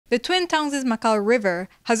The Twin Towns' Macau River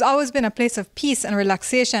has always been a place of peace and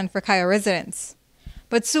relaxation for Cayo residents.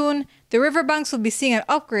 But soon, the riverbanks will be seeing an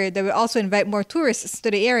upgrade that will also invite more tourists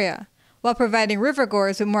to the area, while providing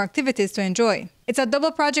rivergoers with more activities to enjoy. It's a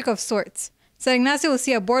double project of sorts. San Ignacio will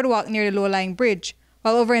see a boardwalk near the low-lying bridge,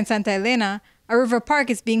 while over in Santa Elena, a river park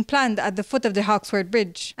is being planned at the foot of the Hawksworth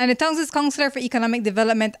Bridge. And the town's Councillor for Economic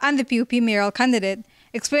Development and the PUP mayoral candidate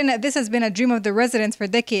explained that this has been a dream of the residents for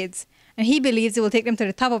decades, and he believes it will take them to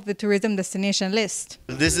the top of the tourism destination list.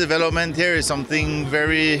 This development here is something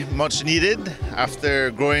very much needed.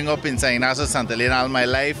 After growing up in San Ignacio, Santa Elena all my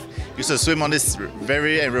life, used to swim on this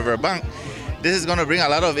very river bank. This is going to bring a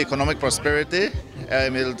lot of economic prosperity.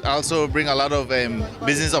 It'll also bring a lot of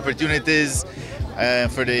business opportunities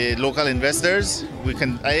for the local investors.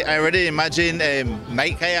 I already imagine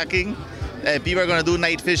night kayaking. People are going to do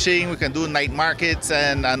night fishing, we can do night markets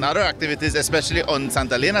and other activities, especially on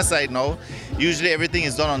Santa Elena side now. Usually everything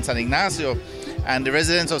is done on San Ignacio, and the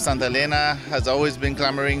residents of Santa Elena has always been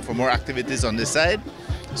clamoring for more activities on this side.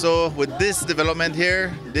 So with this development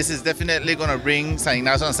here, this is definitely going to bring San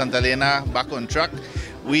Ignacio and Santa Elena back on track.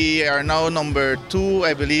 We are now number 2,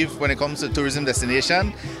 I believe, when it comes to tourism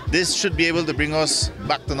destination. This should be able to bring us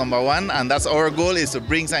back to number 1, and that's our goal, is to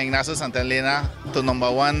bring San Ignacio Santa Elena to number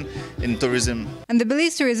 1 in tourism. And the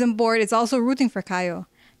Belize Tourism Board is also rooting for Cayo.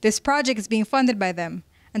 This project is being funded by them.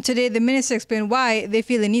 And today the minister explained why they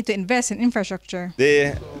feel the need to invest in infrastructure.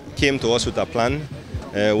 They came to us with a plan.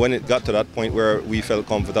 When it got to that point where we felt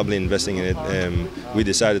comfortable investing in it, we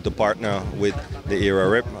decided to partner with the area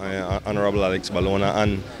rep, Honorable Alex Balona,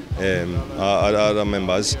 and other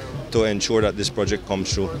members to ensure that this project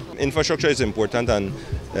comes through. Infrastructure is important, and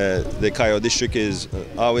the Cayo district is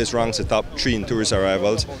always ranks the top 3 in tourist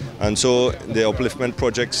arrivals, and so the upliftment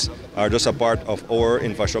projects are just a part of our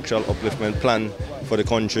infrastructural upliftment plan for the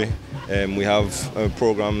country. We have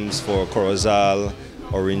programs for Corozal,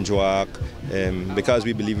 Orange Walk, because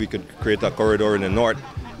we believe we could create a corridor in the north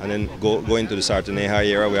and then go into the Sartaneja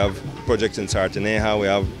area. We have projects in Sartaneja, we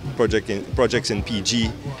have projects in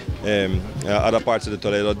PG, other parts of the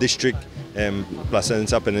Toledo district,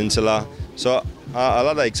 Placentia Peninsula. So a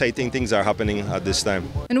lot of exciting things are happening at this time.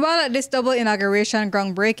 And while at this double inauguration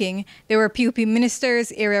groundbreaking, there were PUP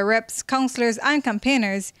ministers, area reps, councillors and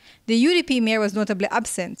campaigners, the UDP mayor was notably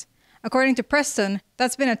absent. According to Preston,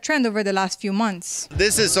 that's been a trend over the last few months.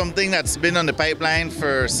 This is something that's been on the pipeline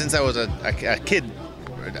since I was a kid,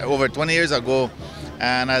 over 20 years ago.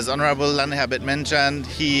 And as Honorable Lanny Habit mentioned,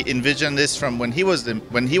 he envisioned this from when he was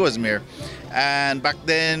mayor. And back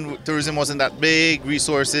then, tourism wasn't that big,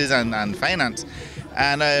 resources and finance.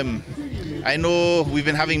 And I know we've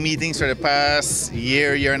been having meetings for the past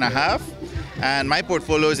year and a half. And my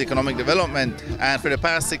portfolio is economic development. And for the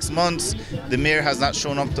past 6 months, the mayor has not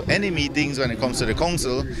shown up to any meetings when it comes to the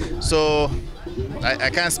council. So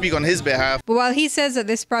I can't speak on his behalf. But while he says that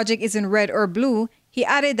this project isn't red or blue, he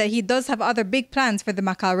added that he does have other big plans for the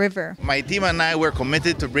Macau River. My team and I were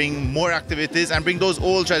committed to bring more activities and bring those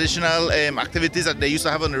old traditional activities that they used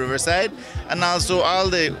to have on the riverside, and also all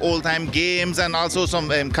the old-time games and also some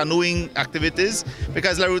canoeing activities.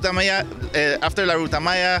 Because La Ruta Maya, after La Ruta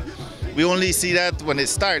Maya, we only see that when it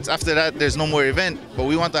starts. After that, there's no more event. But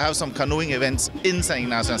we want to have some canoeing events in San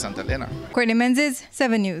Ignacio and Santa Elena. Courtney Menzies,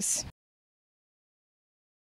 7 News.